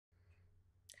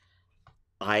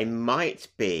I might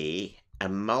be a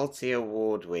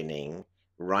multi-award winning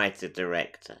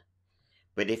writer-director,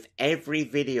 but if every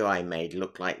video I made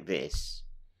looked like this,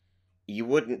 you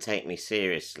wouldn't take me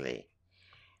seriously,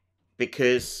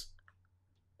 because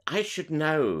I should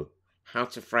know how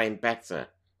to frame better.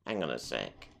 Hang on a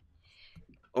sec.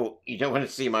 Oh, you don't want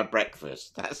to see my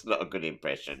breakfast? That's not a good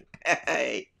impression.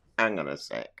 Hey, hang on a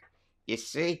sec. You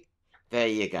see? There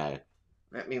you go.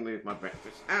 Let me move my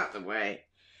breakfast out the way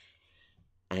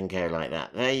and go like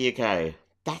that. There you go.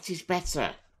 That is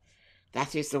better.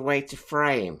 That is the way to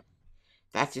frame.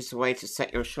 That is the way to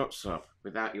set your shots up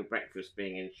without your breakfast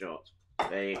being in shot.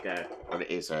 There you go. Well,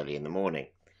 it is early in the morning.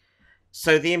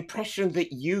 So the impression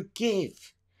that you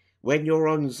give when you're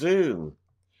on Zoom,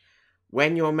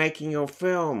 when you're making your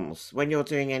films, when you're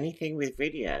doing anything with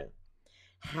video,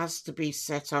 has to be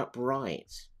set up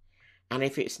right. And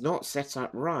if it's not set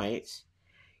up right,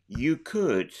 you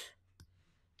could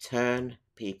turn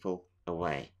people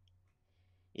away.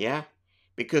 Yeah?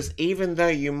 Because even though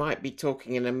you might be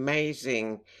talking an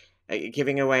amazing,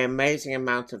 giving away amazing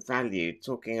amount of value,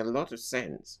 talking a lot of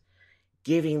sense,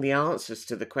 giving the answers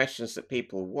to the questions that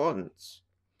people want,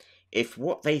 if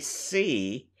what they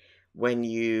see when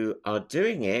you are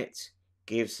doing it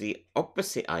gives the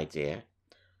opposite idea,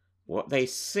 what they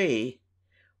see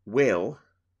will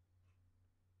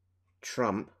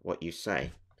trump what you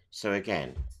say. So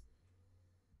again,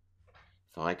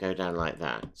 if I go down like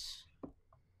that,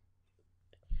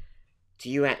 do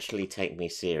you actually take me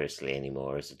seriously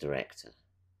anymore as a director?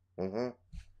 I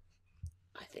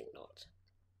think not.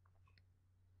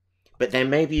 But then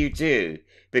maybe you do,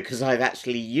 because I've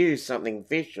actually used something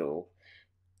visual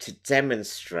to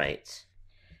demonstrate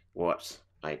what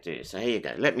I do. So here you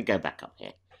go. Let me go back up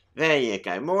here. There you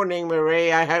go. Morning,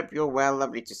 Marie. I hope you're well.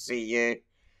 Lovely to see you.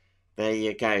 There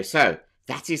you go. So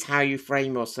that is how you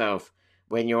frame yourself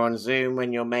when you're on Zoom,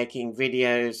 when you're making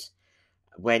videos,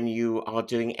 when you are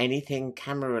doing anything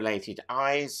camera related.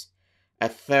 Eyes a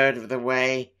third of the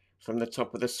way from the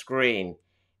top of the screen.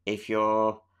 If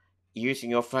you're using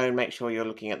your phone, make sure you're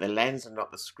looking at the lens and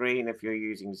not the screen. If you're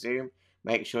using Zoom,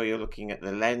 make sure you're looking at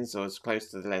the lens or as close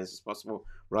to the lens as possible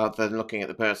rather than looking at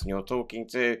the person you're talking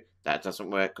to. That doesn't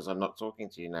work because I'm not talking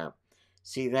to you now.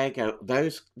 See, there you go.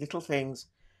 Those little things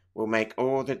will make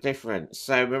all the difference.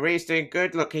 So Marie's doing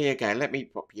good. Look, here you go. Let me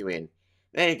pop you in.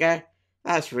 There you go.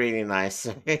 That's really nice.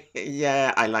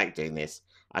 Yeah, I like doing this.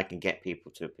 I can get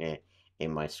people to appear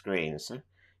in my screen. So,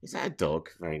 is that a dog?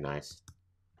 Very nice.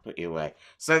 Put you away.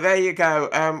 So there you go.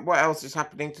 What else is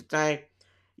happening today?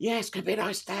 Yeah, it's going to be a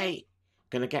nice day.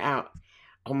 Going to get out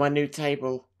on my new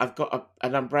table. I've got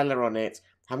an umbrella on it.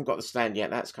 Haven't got the stand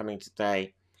yet. That's coming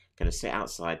today. Going to sit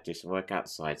outside, do some work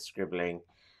outside, scribbling.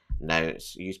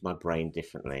 Notes, use my brain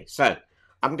differently. So,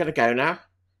 I'm going to go now.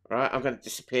 Right, I'm going to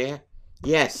disappear.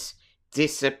 Yes,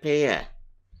 disappear.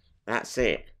 That's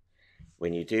it.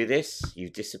 When you do this, you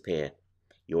disappear.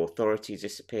 Your authority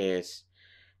disappears.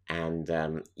 And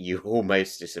you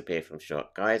almost disappear from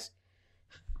shot. Guys,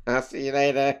 I'll see you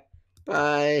later.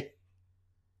 Bye.